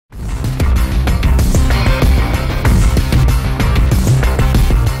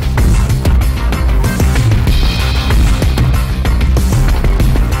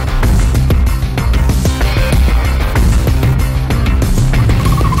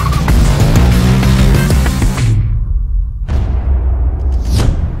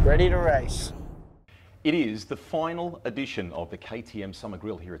It is the final edition of the KTM Summer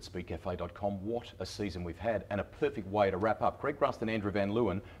Grill here at speedcafe.com. What a season we've had, and a perfect way to wrap up. Greg Rust and Andrew Van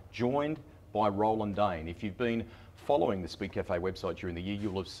Leeuwen, joined by Roland Dane. If you've been following the Speed Cafe website during the year,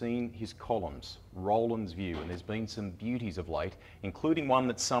 you'll have seen his columns, Roland's View, and there's been some beauties of late, including one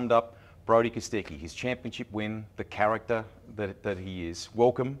that summed up Brodie Kostecki, his championship win, the character that he is.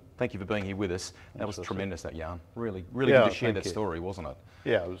 Welcome. Thank you for being here with us. That was tremendous, that yarn. Really good to share that story, wasn't it?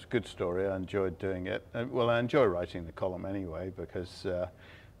 Yeah, it was a good story. I enjoyed doing it. Well, I enjoy writing the column anyway, because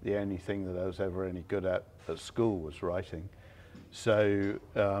the only thing that I was ever any good at school was writing. So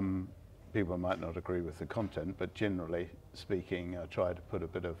people might not agree with the content, but generally speaking, I try to put a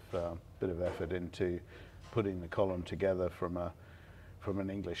bit of effort into putting the column together from an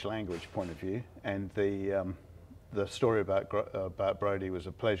English language point of view. And the story about Brodie was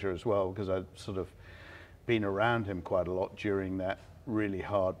a pleasure as well, because I'd sort of been around him quite a lot during that really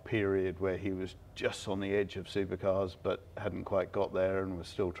hard period where he was just on the edge of supercars but hadn't quite got there and was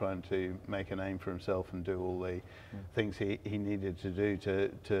still trying to make a name for himself and do all the things he needed to do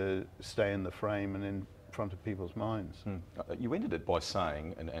to stay in the frame and in front of people's minds. You ended it by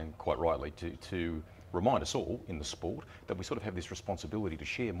saying, and quite rightly, to remind us all in the sport that we sort of have this responsibility to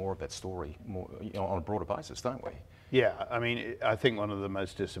share more of that story more, on a broader basis, don't we? Yeah, I mean, I think one of the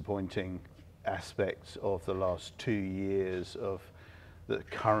most disappointing aspects of the last 2 years of the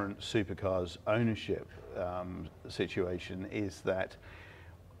current supercars ownership situation is that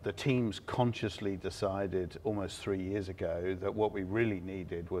the teams consciously decided almost 3 years ago that what we really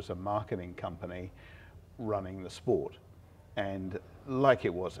needed was a marketing company running the sport. And like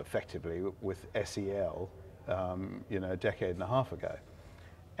it was effectively with SEL, a decade and a half ago.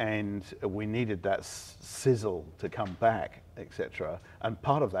 And we needed that sizzle to come back, etc. And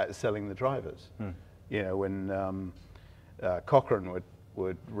part of that is selling the drivers. You know, when Cochrane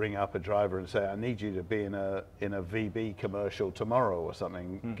would ring up a driver and say, "I need you to be in a VB commercial tomorrow or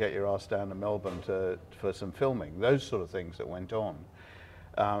something. Get your ass down to Melbourne for some filming." Those sort of things that went on,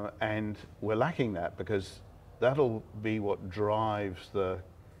 and we're lacking that, because that'll be what drives the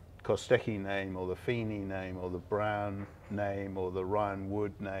Kostecki name or the Feeney name or the Brown name or the Ryan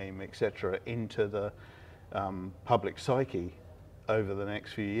Wood name, etc., into the public psyche over the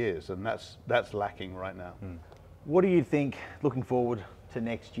next few years, and that's lacking right now. What do you think, looking forward to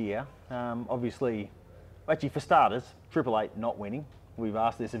next year? Obviously, actually for starters, Triple Eight not winning. We've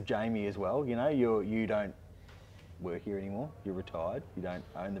asked this of Jamie as well. You know, you don't work here anymore. You're retired. You don't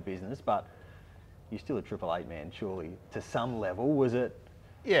own the business, but you're still a Triple Eight man, surely, to some level. Was it?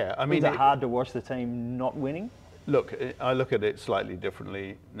 Yeah, I mean, was it hard to watch the team not winning? Look, I look at it slightly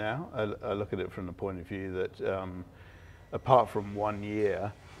differently now. I look at it from the point of view that apart from 1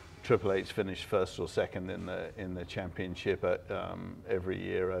 year, Triple Eight's finished first or second in the championship every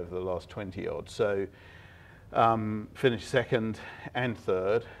year over the last 20 odd. So finished second and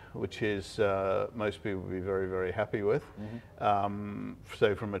third, which is most people would be very, very happy with.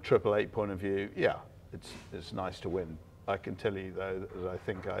 So from a Triple Eight point of view, yeah, it's nice to win. I can tell you though that I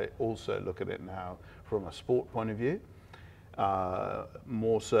think I also look at it now from a sport point of view,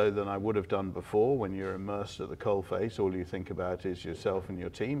 more so than I would have done before. When you're immersed at the coalface, all you think about is yourself and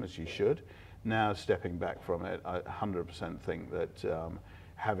your team, as you should. Now, stepping back from it, I 100% think that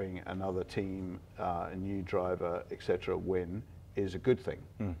having another team, a new driver, etc., win is a good thing.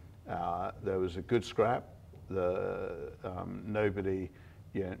 There was a good scrap. Nobody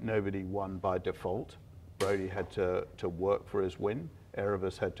won by default. Brodie had to work for his win.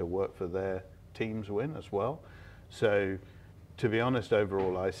 Erebus had to work for their team's win as well. So, to be honest,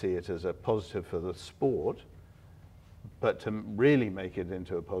 overall, I see it as a positive for the sport. But to really make it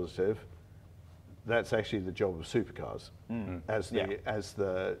into a positive, that's actually the job of Supercars as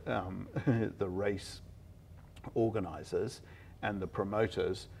the the race organisers and the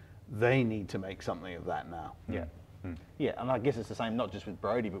promoters. They need to make something of that now. Yeah, and I guess it's the same not just with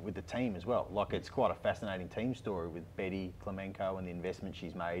Brodie, but with the team as well. Like, it's quite a fascinating team story with Betty Clemenco and the investment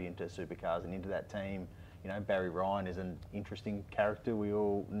she's made into Supercars and into that team. You know, Barry Ryan is an interesting character. We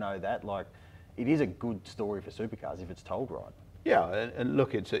all know that. Like, it is a good story for Supercars if it's told right. Yeah, and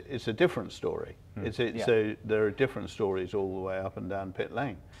look, it's a different story. So there are different stories all the way up and down pit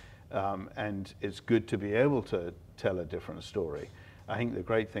lane, and it's good to be able to tell a different story. I think the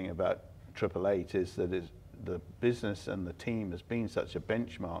great thing about Triple Eight is that the business and the team has been such a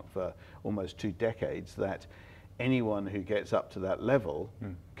benchmark for almost 2 decades that anyone who gets up to that level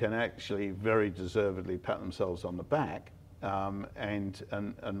can actually very deservedly pat themselves on the back and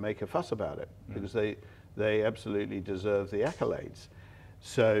make a fuss about it, because they absolutely deserve the accolades.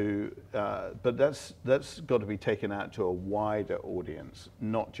 So, but that's got to be taken out to a wider audience,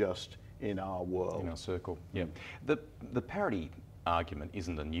 not just in our world. In our circle, yeah. The parity argument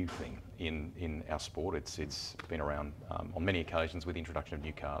isn't a new thing in our sport. It's been around on many occasions with the introduction of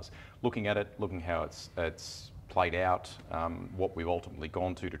new cars. Looking at it, looking how it's played out, what we've ultimately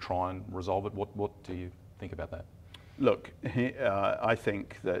gone to try and resolve it. What do you think about that? Look, I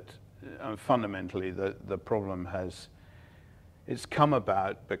think that fundamentally the problem it's come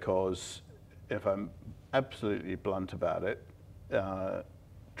about because, if I'm absolutely blunt about it,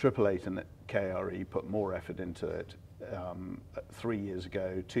 888 and KRE put more effort into it 3 years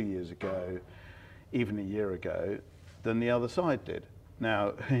ago, 2 years ago, even a year ago, than the other side did.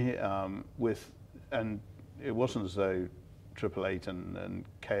 Now, and it wasn't as though 888 and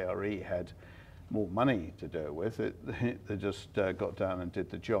KRE had more money to do it with. They just got down and did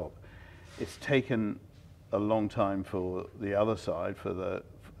the job. It's taken a long time for the other side, for the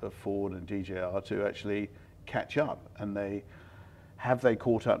Ford and DJR, to actually catch up. And have they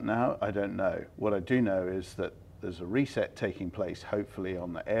caught up now? I don't know. What I do know is that there's a reset taking place, hopefully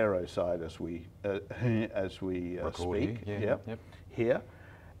on the aero side as we speak. Yeah, yep. Here,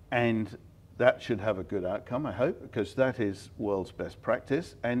 and that should have a good outcome, I hope, because that is world's best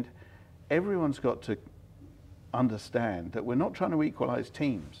practice. And everyone's got to understand that we're not trying to equalize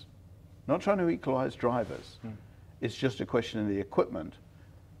teams, not trying to equalize drivers. It's just a question of the equipment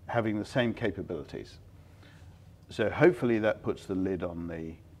having the same capabilities. So hopefully that puts the lid on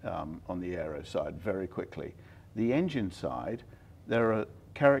the aero side very quickly. The engine side, there are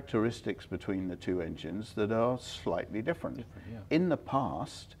characteristics between the two engines that are slightly different. Yeah. In the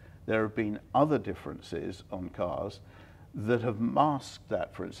past, there have been other differences on cars that have masked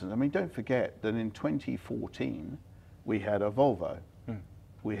that. For instance, I mean, don't forget that in 2014, we had a Volvo,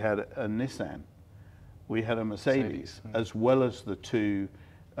 we had a Nissan, we had a Mercedes, as well as the two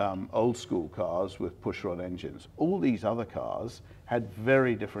old school cars with pushrod engines. All these other cars had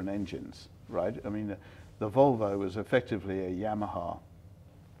very different engines, right? I mean, the Volvo was effectively a Yamaha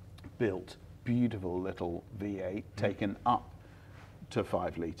built, beautiful little V8 taken up to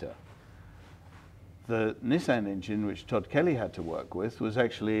 5 litre. The Nissan engine, which Todd Kelly had to work with, was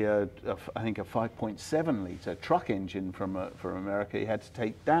actually I think a 5.7 litre truck engine from America he had to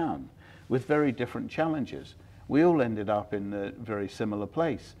take down, with very different challenges. We all ended up in a very similar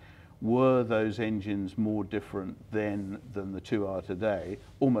place. Were those engines more different then than the two are today?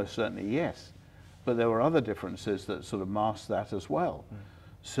 Almost certainly yes. But there were other differences that sort of masked that as well.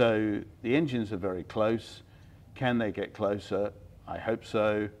 So the engines are very close. Can they get closer? I hope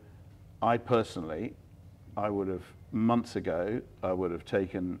so. I personally, months ago, I would have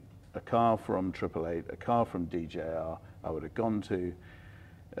taken a car from 888, a car from DJR. I would have gone to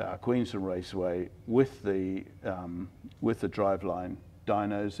Queensland Raceway with the driveline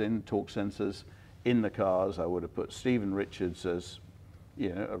dynos in, torque sensors in the cars. I would have put Stephen Richards as,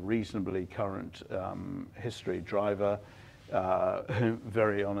 you know, a reasonably current history driver,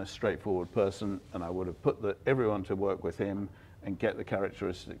 very honest, straightforward person, and I would have put everyone to work with him and get the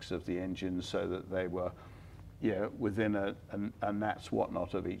characteristics of the engine so that they were, you know, within a gnat's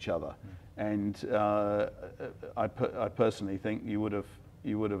whatnot of each other. And I personally think you would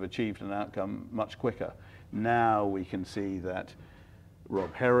have achieved an outcome much quicker. Now we can see that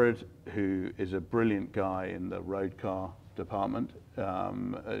Rob Herod, who is a brilliant guy in the road car department,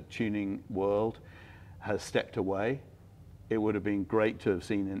 tuning world, has stepped away. It would have been great to have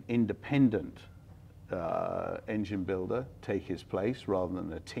seen an independent engine builder take his place rather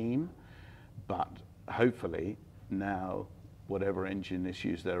than a team, but hopefully now whatever engine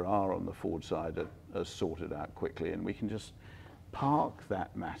issues there are on the Ford side are sorted out quickly, and we can just park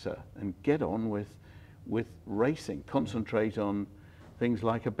that matter and get on with racing. Concentrate on things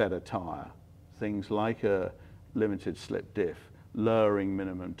like a better tyre, things like a limited slip diff, lowering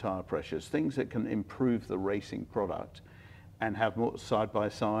minimum tyre pressures, things that can improve the racing product, and have more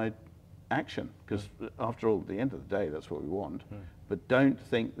side-by-side action, because after all, at the end of the day, that's what we want. But don't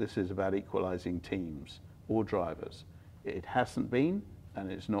think this is about equalizing teams or drivers. It hasn't been,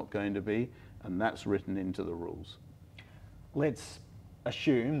 and it's not going to be, and that's written into the rules. Let's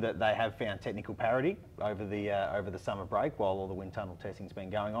assume that they have found technical parity over the summer break while all the wind tunnel testing's been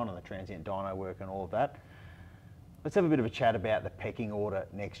going on and the transient dyno work and all of that. Let's have a bit of a chat about the pecking order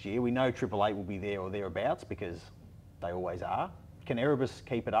next year. We know 888 will be there or thereabouts because they always are. Can Erebus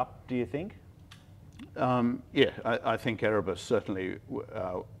keep it up, do you think? Yeah, I think Erebus certainly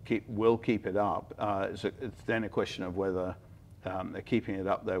will keep it up. It's then a question of whether they're keeping it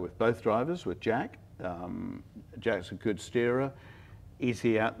up there with both drivers, with Jack. Jack's a good steerer. Is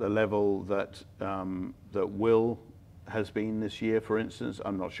he at the level that Will has been this year, for instance?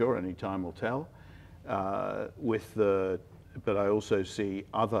 I'm not sure. Only time will tell. But I also see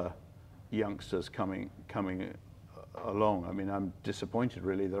other youngsters coming along. I mean, I'm disappointed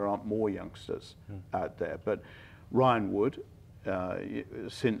really there aren't more youngsters out there. But Ryan Wood,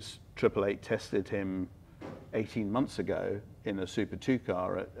 since Triple Eight tested him 18 months ago in a Super 2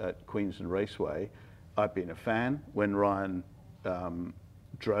 car at Queensland Raceway, I've been a fan. When Ryan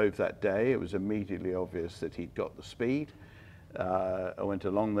drove that day, it was immediately obvious that he'd got the speed. I went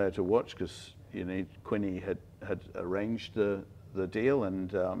along there to watch because Quinny had arranged the deal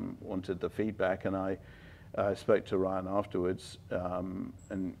and wanted the feedback, and I spoke to Ryan afterwards,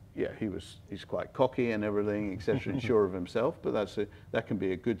 and yeah, he's quite cocky and everything, etc., and sure of himself, but that can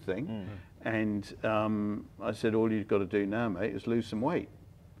be a good thing. And I said, all you've got to do now, mate, is lose some weight.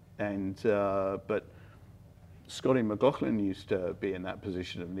 And but Scotty McLaughlin used to be in that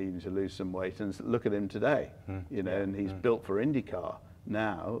position of needing to lose some weight, and look at him today, and he's built for IndyCar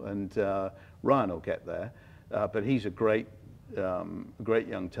now, and Ryan will get there, but he's a great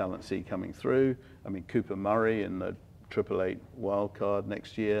young talent coming through. I mean, Cooper Murray in the Triple Eight wildcard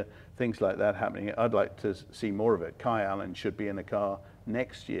next year, things like that happening. I'd like to see more of it. Kai Allen should be in a car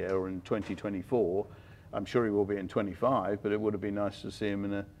next year or in 2024. I'm sure he will be in 25, but it would have been nice to see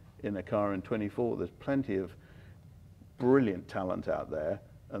him in a car in 24. There's plenty of brilliant talent out there,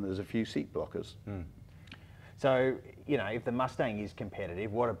 and there's a few seat blockers. So, if the Mustang is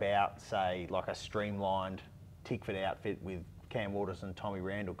competitive, what about, say, like a streamlined Tickford outfit with Cam Waters and Tommy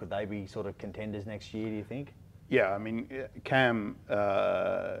Randall? Could they be sort of contenders next year, do you think? Yeah, I mean, Cam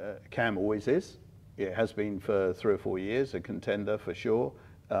always is. It has been for 3 or 4 years, a contender for sure.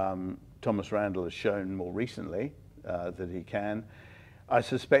 Thomas Randall has shown more recently that he can. I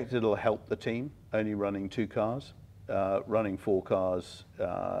suspect it'll help the team, only running 2 cars. Running 4 cars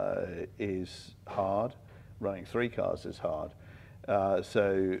is hard. Running 3 cars is hard.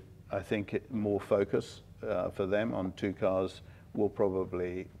 So I think more focus for them on 2 cars will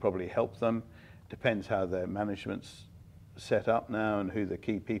probably help them. Depends how their management's set up now and who the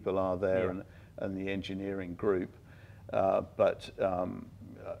key people are there, and the engineering group. But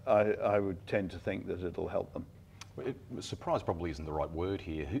I would tend to think that it'll help them. Surprise probably isn't the right word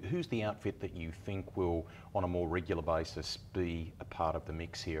here. Who's the outfit that you think will, on a more regular basis, be a part of the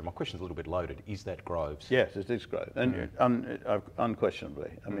mix here? My question's a little bit loaded. Is that Groves? Yes, it is Groves, and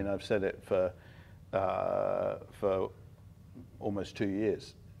unquestionably. I mean, I've said it for almost 2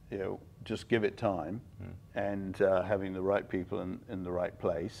 years. Just give it time, and having the right people in the right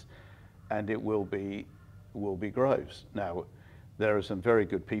place, and it will be Groves. Now, there are some very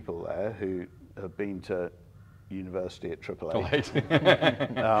good people there who have been to university at Triple Eight.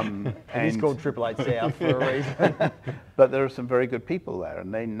 It's called Triple Eight South for a reason. But there are some very good people there,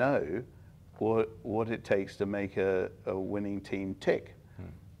 and they know what it takes to make a winning team tick.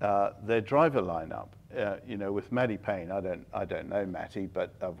 Their driver lineup, with Matty Payne, I don't know Matty,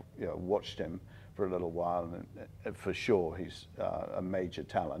 but I've watched him for a little while, and for sure he's a major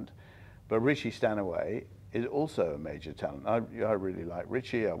talent. But Richie Stanaway is also a major talent. I really like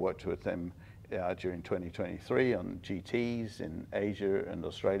Richie. I worked with him during 2023 on GTs in Asia and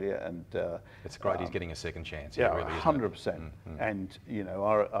Australia, and it's great he's getting a second chance. Yeah, really, 100%. And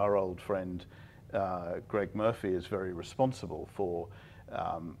our old friend Greg Murphy is very responsible for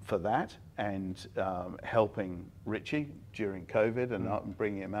that, and helping Richie during COVID and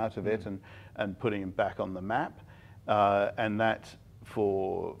bringing him out of it and putting him back on the map. And that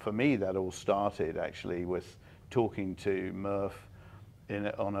for me, that all started actually with talking to Murph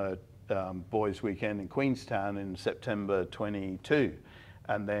on a boys' weekend in Queenstown in September 22,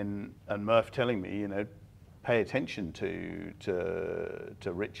 and Murph telling me, pay attention to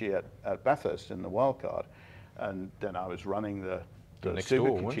Richie at Bathurst in the wildcard, and then I was running the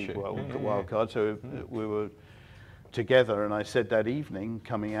Super Cheap wildcard, so we were together, and I said that evening,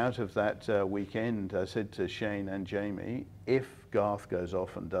 coming out of that weekend, I said to Shane and Jamie, if Garth goes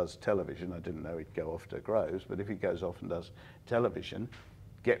off and does television, I didn't know he'd go off to Groves, but if he goes off and does television,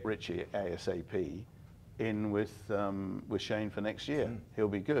 get Richie ASAP in with Shane for next year. He'll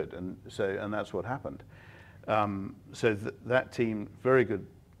be good, and that's what happened. So that team, very good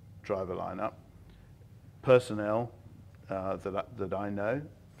driver lineup, personnel that I know,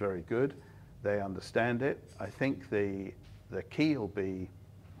 very good. They understand it. I think the key will be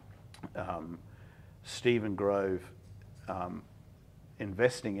Stephen Grove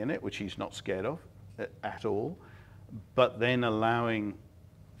investing in it, which he's not scared of at all, but then allowing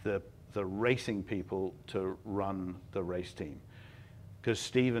the racing people to run the race team, because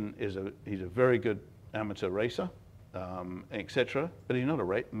Stephen he's a very good amateur racer, etc. But he's not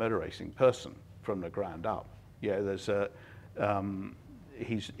a motor racing person from the ground up. Yeah, there's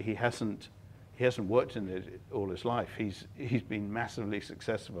he he hasn't worked in it all his life. He's been massively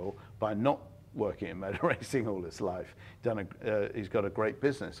successful by not working in motor racing all his life. He's got a great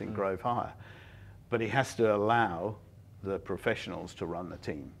business in Grove Hire, but he has to allow the professionals to run the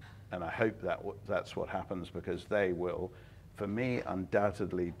team, and I hope that's what happens, because they will, for me,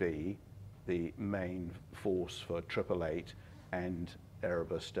 undoubtedly be the main force for 888 and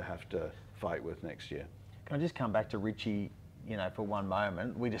Erebus to have to fight with next year. Can I just come back to Richie, you know, for one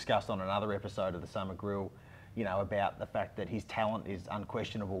moment? We discussed on another episode of the Summer Grill, you know, about the fact that his talent is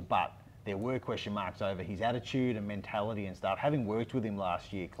unquestionable, but there were question marks over his attitude and mentality and stuff. Having worked with him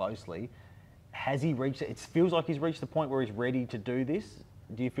last year closely, has he reached, it feels like he's reached the point where he's ready to do this?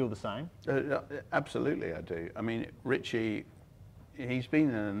 Do you feel the same? Absolutely, I do. I mean, Richie, he's been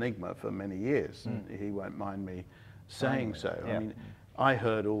an enigma for many years. He won't mind me saying so. Yeah. I mean, I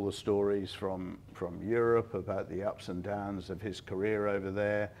heard all the stories from Europe about the ups and downs of his career over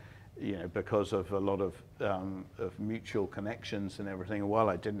there, you know, because of a lot of mutual connections and everything. And while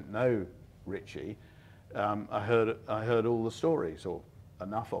I didn't know Richie, I heard all the stories, or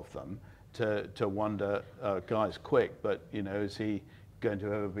enough of them, to wonder, guy's quick, but you know, is he going to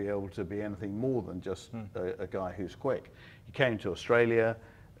ever be able to be anything more than just a guy who's quick? He came to Australia.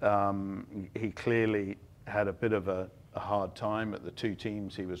 He clearly had a bit of a hard time at the two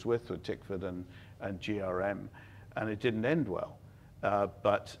teams he was with Tickford and GRM, and it didn't end well.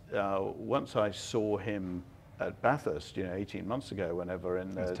 But once I saw him at Bathurst, you know, 18 months ago, whenever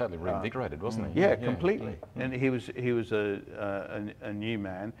in he was totally reinvigorated, wasn't he? Yeah, completely. And he was a new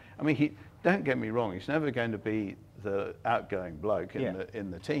man. I mean, don't get me wrong, he's never going to be the outgoing bloke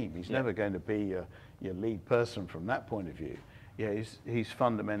in the team. He's never going to be your lead person from that point of view. Yeah, he's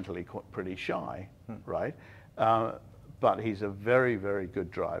fundamentally pretty shy, right? But he's a very, very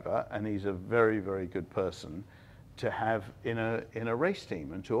good driver, and he's a very, very good person to have in a race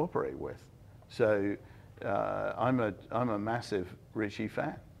team and to operate with. So I'm a massive Richie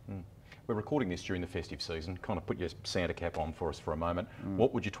fan. We're recording this during the festive season. Kind of put your Santa cap on for us for a moment.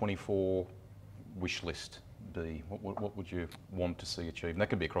 What would your 24 wish list be? What would you want to see achieved? And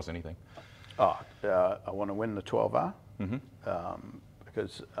that could be across anything. I want to win the 12R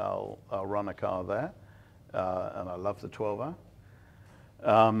because I'll run a car there, and I love the 12R.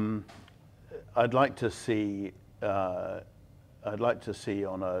 I'd like to see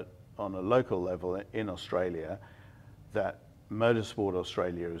on a local level in Australia that Motorsport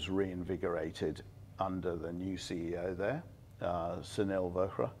Australia is reinvigorated under the new CEO there, Sunil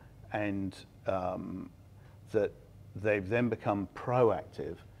Verkra, and that they've then become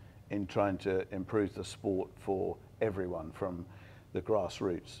proactive in trying to improve the sport for everyone from the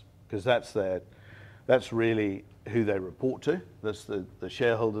grassroots, because that's really who they report to. That's the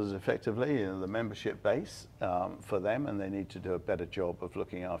shareholders, effectively, you know, the membership base for them, and they need to do a better job of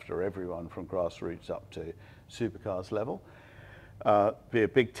looking after everyone from grassroots up to Supercars level. Be a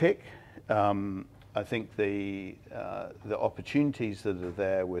big tick. I think the opportunities that are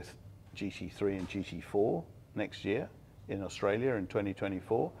there with GT3 and GT4 next year in Australia in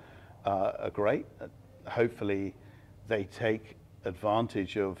 2024 are great. Hopefully they take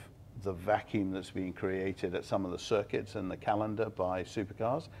advantage of the vacuum that's being created at some of the circuits and the calendar by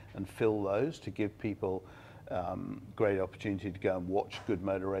Supercars and fill those to give people great opportunity to go and watch good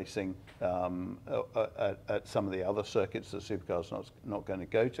motor racing at some of the other circuits that Supercars not going to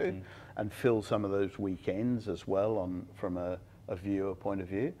go to, and fill some of those weekends as well from a viewer point of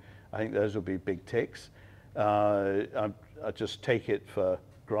view. I think those will be big ticks. I just take it for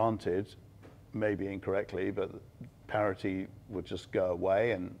granted, maybe incorrectly, but parity would just go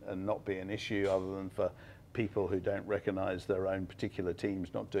away and not be an issue other than for people who don't recognise their own particular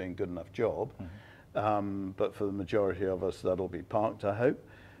teams not doing a good enough job. But for the majority of us, that'll be parked, I hope.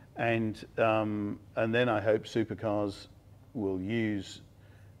 And then I hope Supercars will use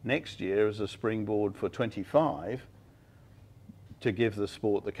next year as a springboard for 25 to give the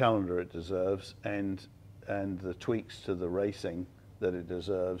sport the calendar it deserves and the tweaks to the racing that it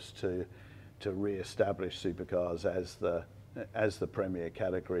deserves to re-establish Supercars as the premier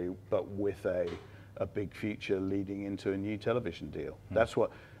category, but with a big future leading into a new television deal. That's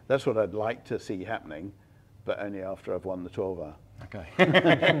what I'd like to see happening, but only after I've won the 12R. Okay.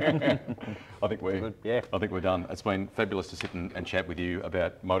 I think we're done. It's been fabulous to sit and chat with you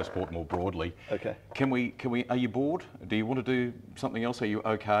about motorsport more broadly. Okay. Are you bored? Do you want to do something else? Are you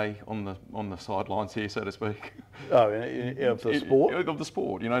okay on the sidelines here, so to speak? Oh, of the sport? Of the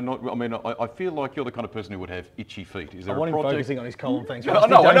sport, you know. I feel like you're the kind of person who would have itchy feet. Is there I want a him project? focusing on his column things. I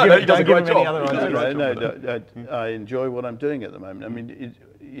know, he does a great job. I enjoy what I'm doing at the moment. I mean,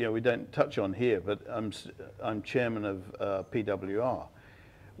 we don't touch on here, but I'm chairman of PWR,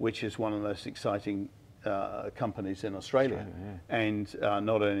 which is one of the most exciting companies in Australia. And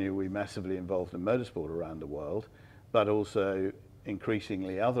not only are we massively involved in motorsport around the world, but also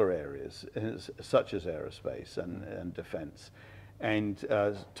increasingly other areas, such as aerospace and defence. And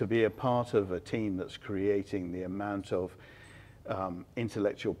to be a part of a team that's creating the amount of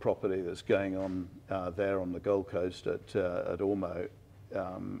intellectual property that's going on there on the Gold Coast at Ormo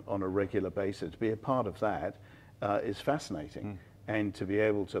on a regular basis, to be a part of that is fascinating. And to be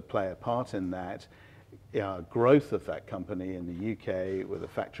able to play a part in that growth of that company in the UK with a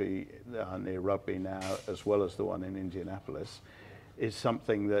factory near Rugby now, as well as the one in Indianapolis, is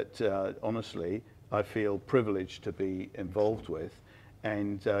something that honestly I feel privileged to be involved with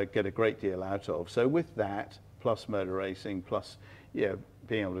and get a great deal out of. So with that, plus motor racing, plus being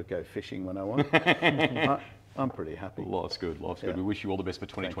able to go fishing when I want, I'm pretty happy. Life's good, life's good. We wish you all the best for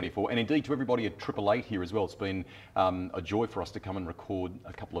 2024. And indeed to everybody at 888 here as well. It's been a joy for us to come and record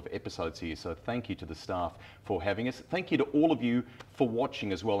a couple of episodes here. So thank you to the staff for having us. Thank you to all of you for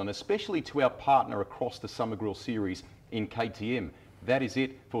watching as well, and especially to our partner across the Summer Grill series in KTM. That is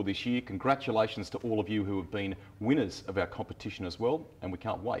it for this year. Congratulations to all of you who have been winners of our competition as well, and we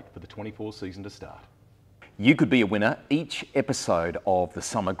can't wait for the 24 season to start. You could be a winner each episode of the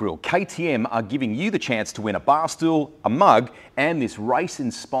Summer Grill. KTM are giving you the chance to win a bar stool, a mug, and this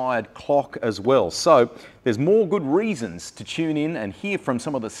race-inspired clock as well. So there's more good reasons to tune in and hear from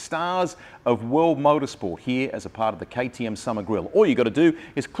some of the stars of world motorsport here as a part of the KTM Summer Grill. All you got to do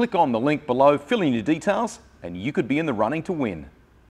is click on the link below, fill in your details, and you could be in the running to win.